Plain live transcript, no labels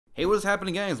Hey, what is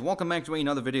happening, guys? Welcome back to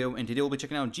another video, and today we'll be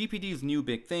checking out GPD's new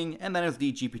big thing, and that is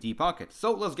the GPD Pocket.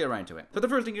 So let's get right into it. So the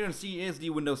first thing you're going to see is the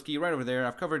Windows key right over there.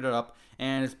 I've covered it up,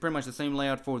 and it's pretty much the same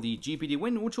layout for the GPD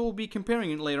WIN, which we'll be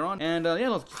comparing it later on. And yeah,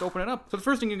 let's just open it up. So the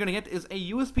first thing you're going to get is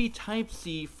a USB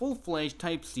Type-C, full-fledged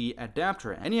Type-C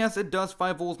adapter. And yes, it does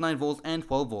 5 volts, 9 volts, and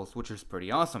 12 volts, which is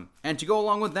pretty awesome. And to go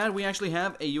along with that, we actually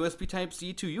have a USB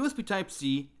Type-C to USB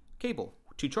Type-C cable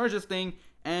to charge this thing,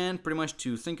 and pretty much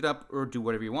to sync it up or do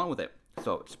whatever you want with it.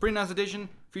 So it's a pretty nice addition,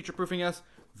 future-proofing us,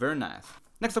 very nice.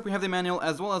 Next up we have the manual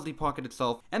as well as the Pocket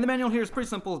itself, and the manual here is pretty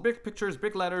simple, big pictures,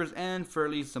 big letters, and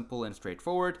fairly simple and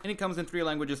straightforward, and it comes in 3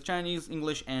 languages, Chinese,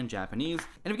 English, and Japanese.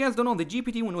 And if you guys don't know, the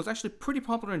GPD WIN was actually pretty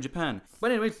popular in Japan,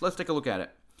 but anyways, let's take a look at it.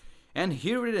 And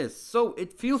here it is. So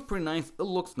it feels pretty nice, it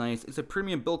looks nice, it's a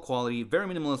premium build quality, very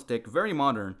minimalistic, very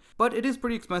modern, but it is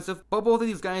pretty expensive. But both of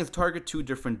these guys target 2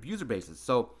 different user bases,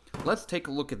 so let's take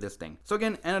a look at this thing. So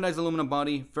again, anodized aluminum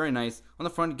body, very nice. On the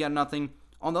front you got nothing,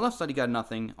 on the left side you got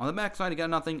nothing, on the back side you got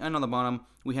nothing, and on the bottom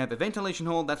we have a ventilation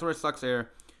hole, that's where it sucks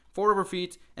air, 4 rubber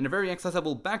feet, and a very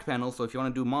accessible back panel, so if you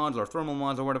want to do mods or thermal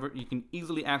mods or whatever, you can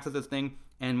easily access this thing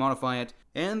and modify it,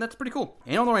 and that's pretty cool.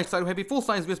 And on the right side we have a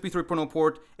full-size USB 3.0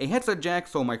 port, a headset jack,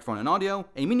 so microphone and audio,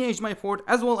 a mini HDMI port,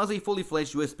 as well as a fully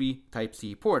fledged USB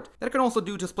Type-C port. That can also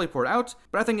do DisplayPort out,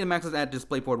 but I think it maxes at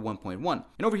DisplayPort 1.1.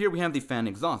 And over here we have the fan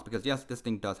exhaust, because yes, this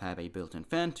thing does have a built-in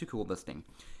fan to cool this thing.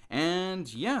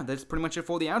 And yeah, that's pretty much it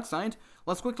for the outside.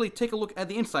 Let's quickly take a look at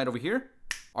the inside over here.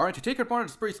 Alright, to take it apart,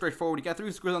 it's pretty straightforward. You got 3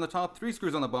 screws on the top, 3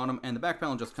 screws on the bottom, and the back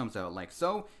panel just comes out like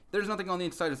so. There's nothing on the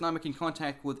inside, it's not making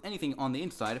contact with anything on the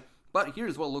inside, but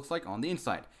here's what it looks like on the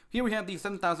inside. Here we have the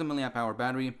 7000 mAh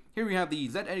battery, here we have the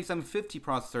Z8750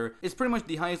 processor. It's pretty much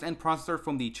the highest end processor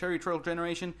from the Cherry Trail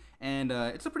generation, and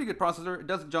it's a pretty good processor. It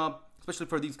does the job, especially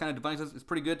for these kind of devices, it's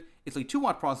pretty good. It's a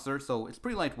 2-watt processor, so it's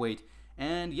pretty lightweight.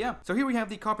 And yeah, so here we have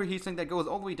the copper heatsink that goes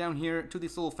all the way down here to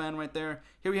this little fan right there.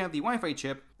 Here we have the Wi-Fi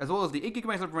chip, as well as the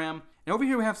 8GB of RAM. And over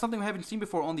here we have something we haven't seen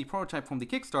before on the prototype from the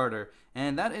Kickstarter,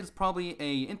 and that is probably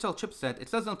a Intel chipset. It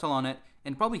says Intel on it,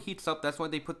 and probably heats up. That's why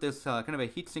they put this kind of a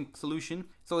heatsink solution.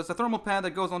 So it's a thermal pad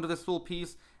that goes onto this little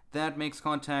piece that makes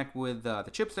contact with the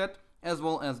chipset, as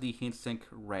well as the heatsink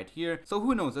right here. So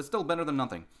who knows, it's still better than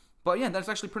nothing. But yeah, that's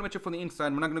actually pretty much it for the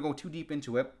inside. We're not going to go too deep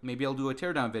into it. Maybe I'll do a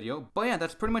teardown video. But yeah,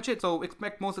 that's pretty much it. So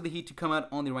expect most of the heat to come out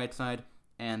on the right side.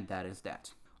 And that is that.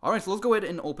 Alright, so let's go ahead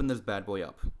and open this bad boy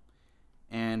up.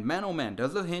 And man, oh man,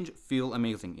 does the hinge feel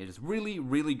amazing. It is really,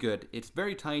 really good. It's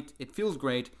very tight. It feels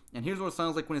great. And here's what it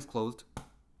sounds like when it's closed.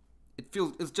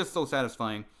 It's just so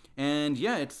satisfying. And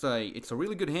yeah, it's a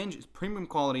really good hinge. It's premium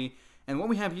quality. And what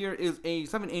we have here is a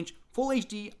 7-inch Full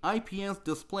HD IPS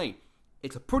display.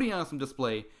 It's a pretty awesome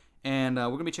display. And we're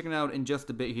going to be checking it out in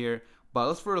just a bit here. But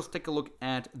let's first take a look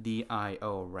at the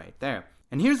I/O right there.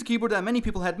 And here's the keyboard that many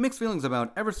people had mixed feelings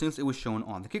about ever since it was shown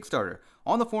on the Kickstarter.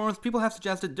 On the forums, people have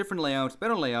suggested different layouts,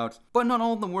 better layouts, but not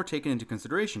all of them were taken into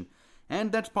consideration.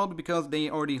 And that's probably because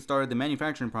they already started the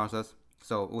manufacturing process,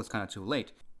 so it was kind of too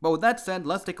late. But with that said,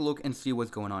 let's take a look and see what's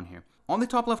going on here. On the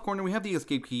top left corner we have the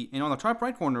escape key, and on the top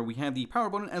right corner we have the power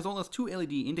button as well as 2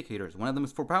 LED indicators. One of them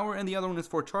is for power and the other one is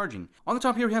for charging. On the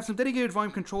top here we have some dedicated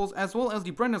volume controls as well as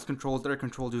the brightness controls that are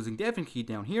controlled using the F key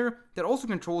down here that also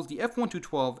controls the F1 to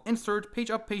 12, insert, page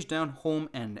up, page down, home,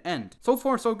 and end. So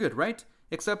far so good, right?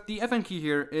 Except the FN key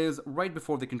here is right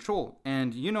before the control,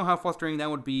 and you know how frustrating that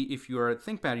would be if you're a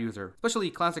ThinkPad user, especially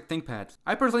classic ThinkPads.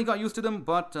 I personally got used to them,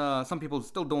 but some people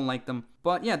still don't like them.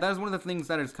 But yeah, that is one of the things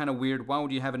that is kind of weird. Why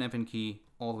would you have an FN key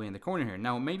all the way in the corner here?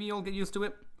 Now, maybe you'll get used to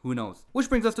it. Who knows? Which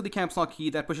brings us to the caps lock key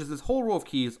that pushes this whole row of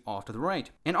keys off to the right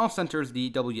and off centers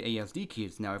the WASD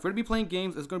keys. Now, if we're going to be playing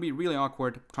games, it's going to be really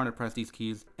awkward trying to press these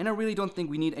keys, and I really don't think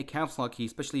we need a caps lock key,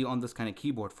 especially on this kind of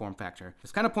keyboard form factor.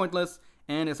 It's kind of pointless,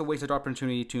 and it's a wasted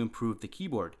opportunity to improve the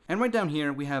keyboard. And right down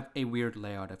here, we have a weird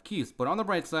layout of keys, but on the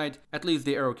right side, at least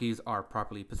the arrow keys are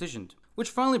properly positioned. Which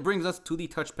finally brings us to the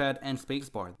touchpad and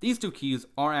spacebar. These 2 keys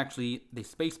are actually the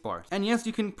spacebar. And yes,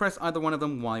 you can press either one of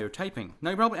them while you're typing. Now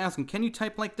you're probably asking, can you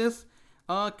type like this?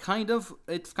 Kind of.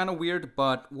 It's kind of weird,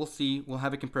 but we'll see. We'll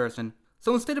have a comparison.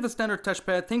 So instead of a standard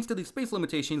touchpad, thanks to the space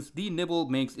limitations, the nibble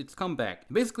makes its comeback.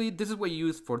 Basically, this is what you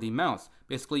use for the mouse.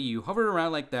 Basically, you hover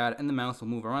around like that and the mouse will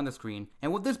move around the screen.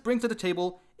 And what this brings to the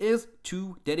table is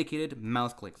 2 dedicated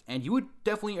mouse clicks. And you would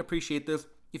definitely appreciate this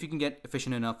if you can get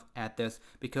efficient enough at this,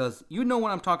 because you know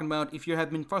what I'm talking about if you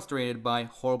have been frustrated by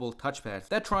horrible touchpads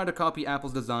that try to copy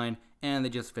Apple's design and they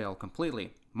just fail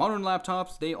completely. Modern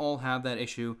laptops, they all have that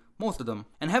issue, most of them.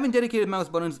 And having dedicated mouse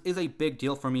buttons is a big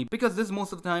deal for me because this is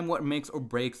most of the time what makes or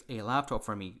breaks a laptop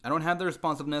for me. I don't have the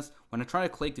responsiveness when I try to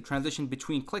click. The transition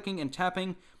between clicking and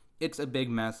tapping it's a big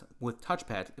mess with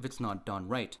touchpads if it's not done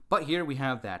right. But here we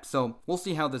have that, so we'll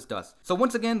see how this does. So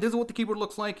once again, this is what the keyboard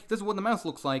looks like, this is what the mouse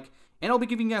looks like, and I'll be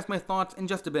giving you guys my thoughts in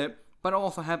just a bit, but I'll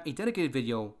also have a dedicated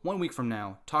video 1 week from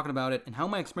now talking about it and how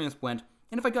my experience went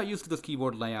and if I got used to this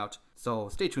keyboard layout, so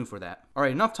stay tuned for that.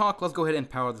 Alright, enough talk, let's go ahead and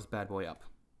power this bad boy up.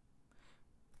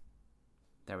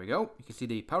 There we go, you can see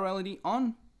the power LED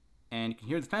on, and you can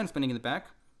hear the fan spinning in the back.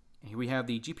 And here we have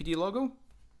the GPD logo,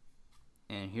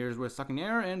 and here's where it's sucking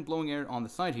air and blowing air on the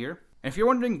side here. And if you're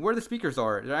wondering where the speakers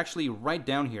are, they're actually right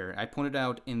down here. I pointed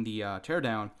out in the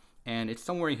teardown, and it's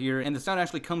somewhere here, and the sound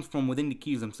actually comes from within the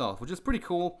keys themselves, which is pretty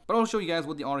cool, but I'll show you guys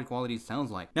what the audio quality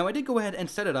sounds like. Now I did go ahead and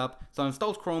set it up, so I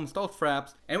installed Chrome, installed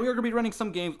Fraps, and we are going to be running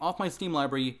some games off my Steam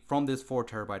library from this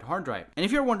 4TB hard drive. And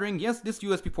if you're wondering, yes, this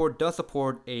USB port does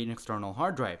support an external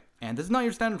hard drive. And this is not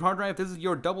your standard hard drive, this is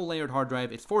your double layered hard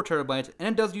drive, it's 4TB, and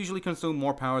it does usually consume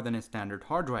more power than a standard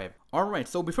hard drive. Alright,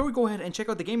 so before we go ahead and check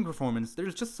out the gaming performance,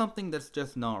 there's just something that's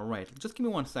just not right. Just give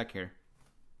me 1 sec here.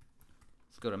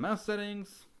 Let's go to mouse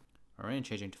settings. Alright,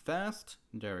 changing to fast.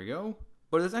 There we go.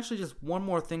 But there's actually just one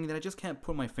more thing that I just can't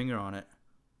put my finger on it.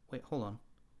 Wait, hold on.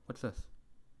 What's this?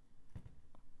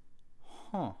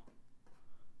 Huh.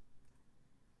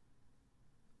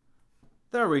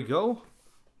 There we go.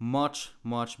 Much,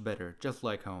 much better. Just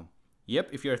like home. Yep,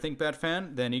 if you're a ThinkPad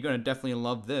fan, then you're gonna definitely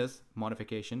love this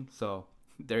modification. So,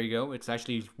 there you go. It's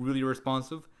actually really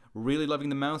responsive. Really loving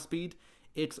the mouse speed.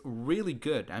 It's really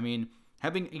good. I mean,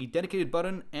 having a dedicated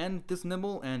button and this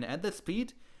nimble and at that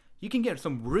speed, you can get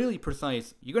some really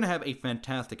precise, you're going to have a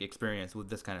fantastic experience with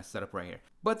this kind of setup right here.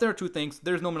 But there are 2 things,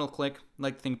 there's no middle click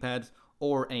like ThinkPads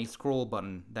or a scroll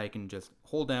button that you can just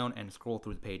hold down and scroll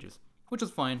through the pages. Which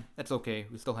is fine, that's okay,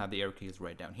 we still have the arrow keys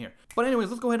right down here. But anyways,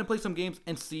 let's go ahead and play some games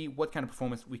and see what kind of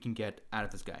performance we can get out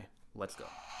of this guy. Let's go.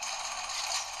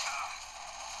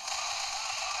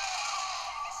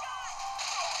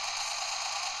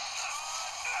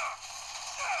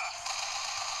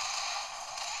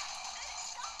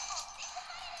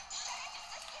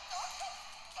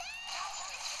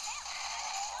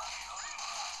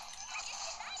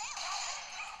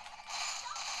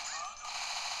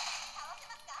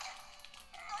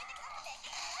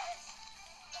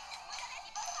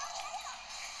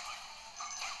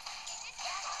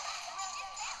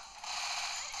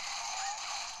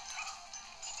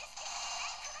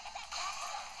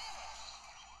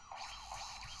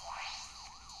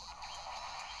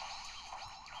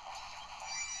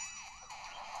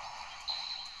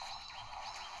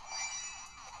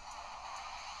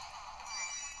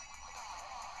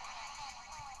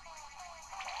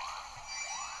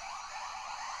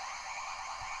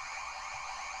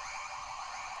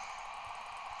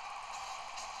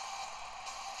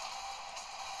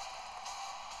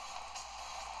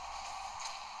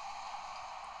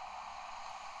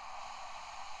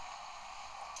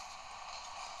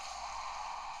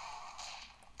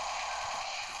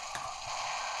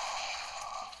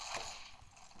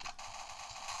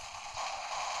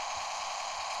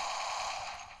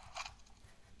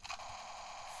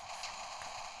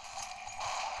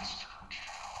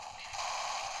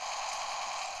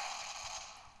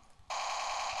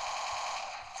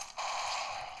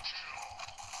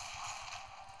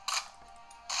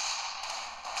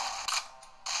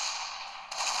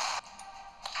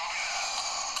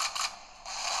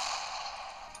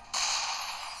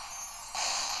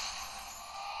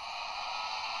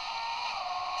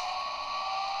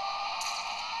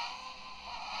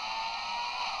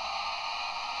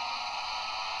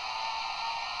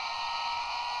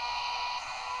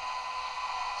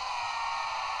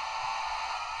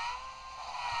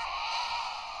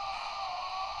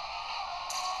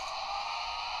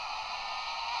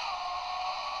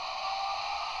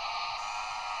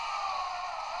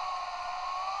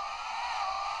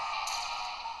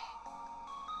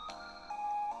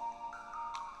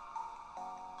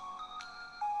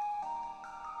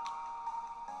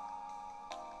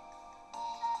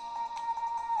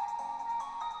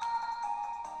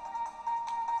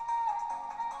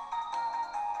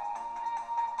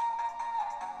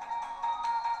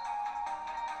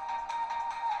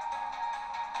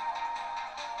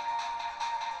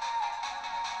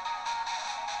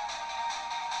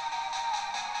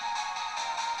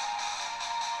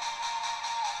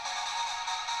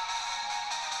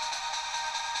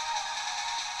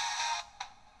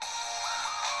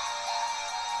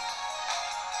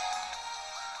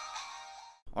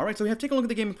 Alright, so we have taken a look at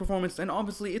the gaming performance, and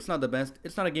obviously it's not the best,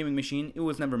 it's not a gaming machine, it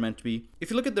was never meant to be.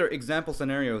 If you look at their example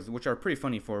scenarios, which are pretty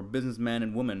funny for businessmen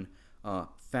and women,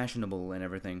 fashionable and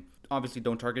everything, obviously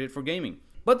don't target it for gaming.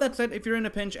 But that said, if you're in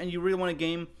a pinch and you really want a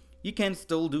game, you can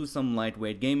still do some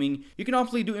lightweight gaming. You can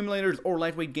obviously do emulators or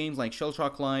lightweight games like Shell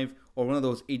Shock Live or one of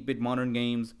those 8-bit modern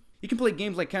games. You can play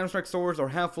games like Counter-Strike Source or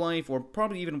Half-Life or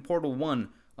probably even Portal 1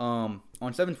 on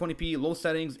 720p low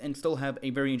settings and still have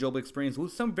a very enjoyable experience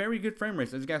with some very good frame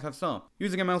rates, as you guys have saw.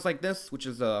 Using a mouse like this, which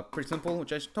is pretty simple,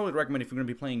 which I totally recommend if you're going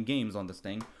to be playing games on this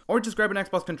thing. Or just grab an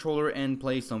Xbox controller and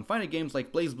play some fighting games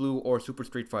like BlazBlue or Super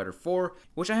Street Fighter 4,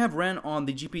 which I have ran on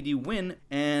the GPD WIN,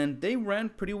 and they ran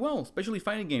pretty well, especially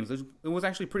fighting games. It was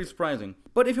actually pretty surprising.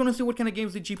 But if you want to see what kind of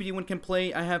games the GPD WIN can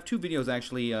play, I have 2 videos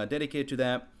actually dedicated to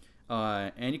that.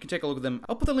 And you can take a look at them.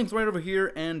 I'll put the links right over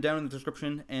here and down in the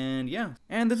description, and yeah.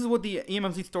 And this is what the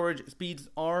eMMC storage speeds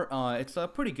are. It's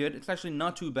pretty good. It's actually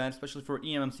not too bad, especially for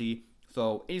eMMC.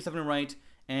 So 87 write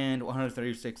and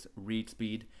 136 read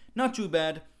speed. Not too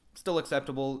bad. Still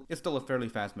acceptable. It's still a fairly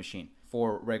fast machine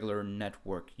for regular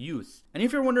network use. And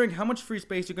if you're wondering how much free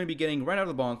space you're going to be getting right out of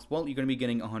the box, well, you're going to be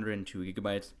getting 102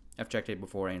 gigabytes. I've checked it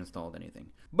before I installed anything.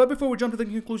 But before we jump to the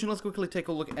conclusion, let's quickly take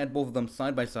a look at both of them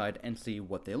side by side and see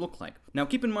what they look like. Now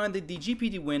keep in mind that the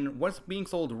GPD WIN, what's being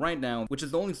sold right now, which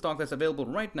is the only stock that's available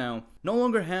right now, no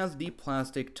longer has the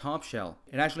plastic top shell.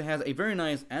 It actually has a very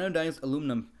nice anodized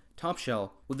aluminum top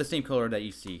shell with the same color that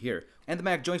you see here. And the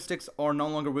back joysticks are no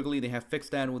longer wiggly, they have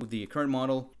fixed that with the current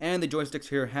model, and the joysticks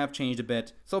here have changed a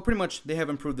bit, so pretty much they have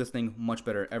improved this thing much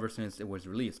better ever since it was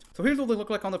released. So here's what they look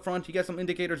like on the front. You get some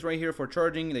indicators right here for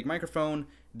charging, the microphone,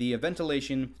 the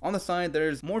ventilation. On the side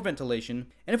there's more ventilation,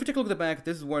 and if we take a look at the back,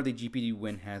 this is where the GPD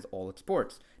WIN has all its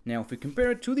ports. Now if we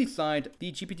compare it to the side,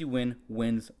 the GPD WIN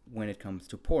wins when it comes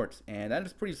to ports, and that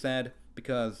is pretty sad,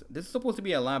 because this is supposed to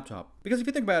be a laptop. Because if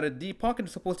you think about it, the Pocket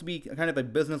is supposed to be kind of a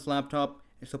business laptop.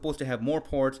 It's supposed to have more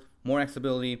ports, more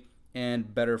accessibility,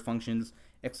 and better functions,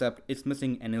 except it's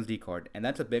missing an SD card, and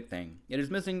that's a big thing. It is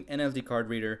missing an SD card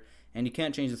reader, and you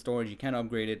can't change the storage, you can't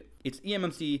upgrade it. It's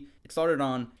eMMC, it's soldered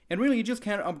on, and really you just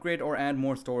can't upgrade or add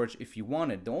more storage if you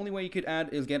wanted. The only way you could add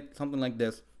is get something like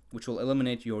this, which will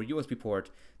eliminate your USB port.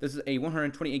 This is a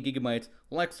 128GB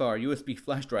Lexar USB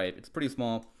flash drive. It's pretty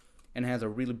small and has a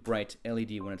really bright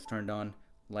LED when it's turned on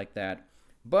like that.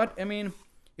 But I mean,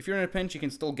 if you're in a pinch, you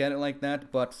can still get it like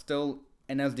that, but still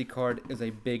an SD card is a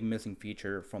big missing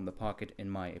feature from the Pocket in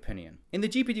my opinion. In the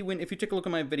GPD WIN, if you take a look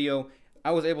at my video,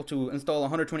 I was able to install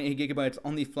 128GB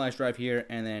on the flash drive here,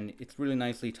 and then it's really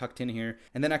nicely tucked in here,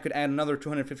 and then I could add another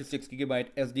 256GB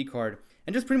SD card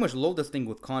and just pretty much load this thing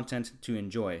with content to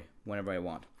enjoy whenever I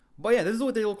want. But yeah, this is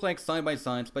what they look like side by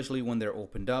side, especially when they're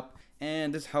opened up,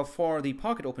 and this is how far the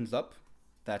Pocket opens up.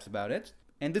 That's about it.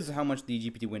 And this is how much the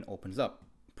GPD WIN opens up.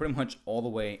 Pretty much all the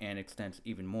way, and extends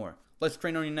even more. Less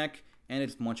strain on your neck, and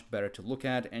it's much better to look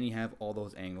at, and you have all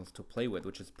those angles to play with,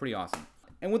 which is pretty awesome.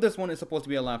 And with this one, it's supposed to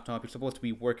be a laptop, you're supposed to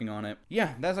be working on it.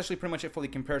 Yeah, that's actually pretty much it for the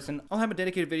comparison. I'll have a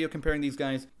dedicated video comparing these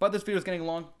guys, but this video is getting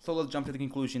long, so let's jump to the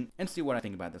conclusion and see what I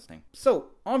think about this thing. So,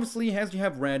 obviously, as you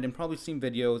have read and probably seen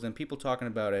videos and people talking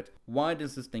about it, why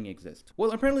does this thing exist? Well,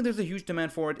 apparently there's a huge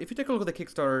demand for it. If you take a look at the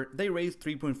Kickstarter, they raised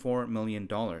 $3.4 million.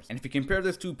 And if you compare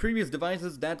this to previous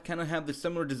devices that kind of have the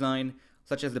similar design,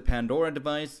 such as the Pandora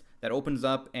device that opens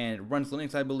up and runs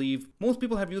Linux, I believe. Most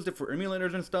people have used it for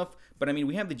emulators and stuff, but I mean,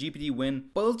 we have the GPD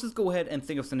WIN. But let's just go ahead and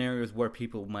think of scenarios where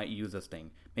people might use this thing.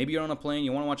 Maybe you're on a plane,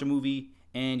 you want to watch a movie,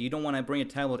 and you don't want to bring a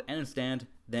tablet and a stand,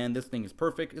 then this thing is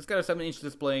perfect. It's got a 7-inch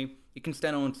display, it can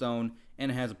stand on its own, and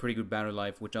it has a pretty good battery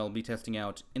life, which I'll be testing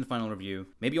out in the final review.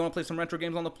 Maybe you want to play some retro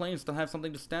games on the plane and still have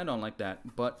something to stand on like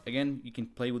that. But again, you can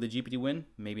play with the GPD WIN,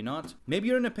 maybe not. Maybe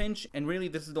you're in a pinch, and really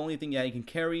this is the only thing that you can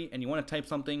carry, and you want to type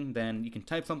something, then you can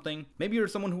type something. Maybe you're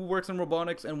someone who works in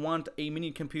robotics and want a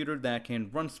mini computer that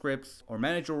can run scripts or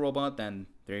manage your robot, then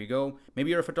there you go. Maybe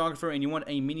you're a photographer and you want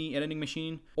a mini editing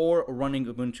machine or running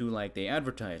Ubuntu like they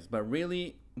advertise. But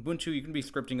really, Ubuntu, you're going to be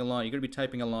scripting a lot, you're going to be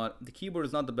typing a lot. The keyboard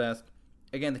is not the best.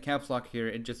 Again, the caps lock here,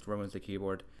 it just ruins the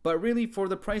keyboard. But really, for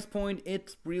the price point,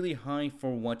 it's really high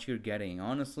for what you're getting,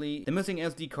 honestly. The missing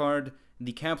SD card,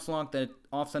 the caps lock that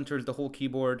off-centers the whole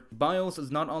keyboard. BIOS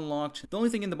is not unlocked. The only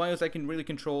thing in the BIOS I can really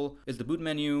control is the boot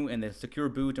menu and the secure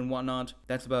boot and whatnot.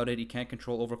 That's about it. You can't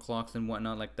control overclocks and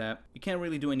whatnot like that. You can't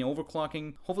really do any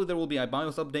overclocking. Hopefully there will be a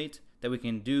BIOS update that we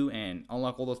can do and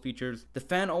unlock all those features. The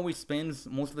fan always spins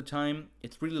most of the time.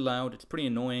 It's really loud. It's pretty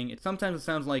annoying. Sometimes it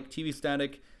sounds like TV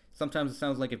static. Sometimes it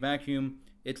sounds like a vacuum.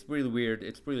 It's really weird.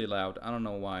 It's really loud. I don't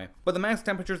know why. But the max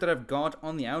temperatures that I've got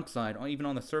on the outside, or even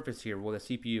on the surface here where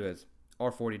the CPU is,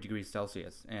 are 40 degrees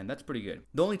Celsius, and that's pretty good.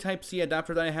 The only Type-C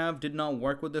adapter that I have did not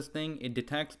work with this thing. It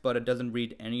detects, but it doesn't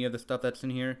read any of the stuff that's in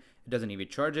here, it doesn't even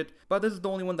charge it, but this is the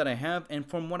only one that I have, and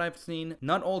from what I've seen,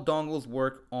 not all dongles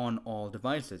work on all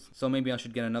devices, so maybe I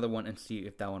should get another one and see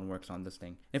if that one works on this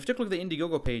thing. If you took a look at the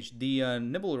Indiegogo page, the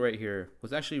nibble right here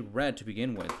was actually red to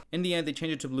begin with. In the end, they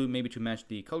changed it to blue, maybe to match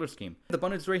the color scheme. The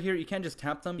buttons right here, you can't just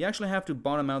tap them, you actually have to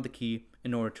bottom out the key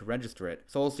in order to register it.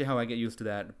 So we'll see how I get used to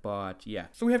that, but yeah.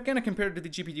 So we have kind of compared it to the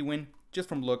GPD WIN, just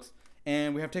from looks.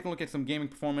 And we have taken a look at some gaming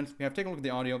performance. We have taken a look at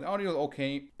the audio. The audio is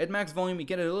okay. At max volume, you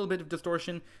get a little bit of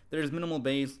distortion. There's minimal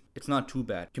bass. It's not too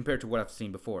bad compared to what I've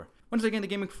seen before. Once again, the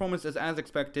gaming performance is as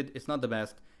expected. It's not the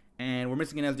best. And we're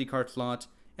missing an SD card slot.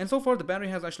 And so far, the battery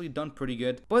has actually done pretty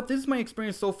good. But this is my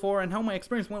experience so far and how my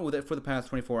experience went with it for the past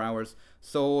 24 hours.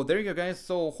 So there you go, guys.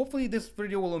 So hopefully this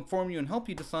video will inform you and help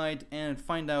you decide and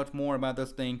find out more about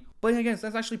this thing. But yeah, guys,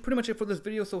 that's actually pretty much it for this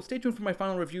video. So stay tuned for my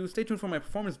final review. Stay tuned for my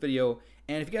performance video.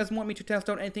 And if you guys want me to test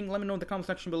out anything, let me know in the comment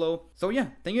section below. So yeah,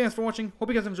 thank you guys for watching. Hope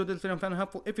you guys enjoyed this video and found it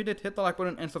helpful. If you did, hit the like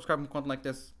button and subscribe for content like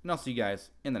this. And I'll see you guys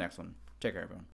in the next one. Take care, everyone.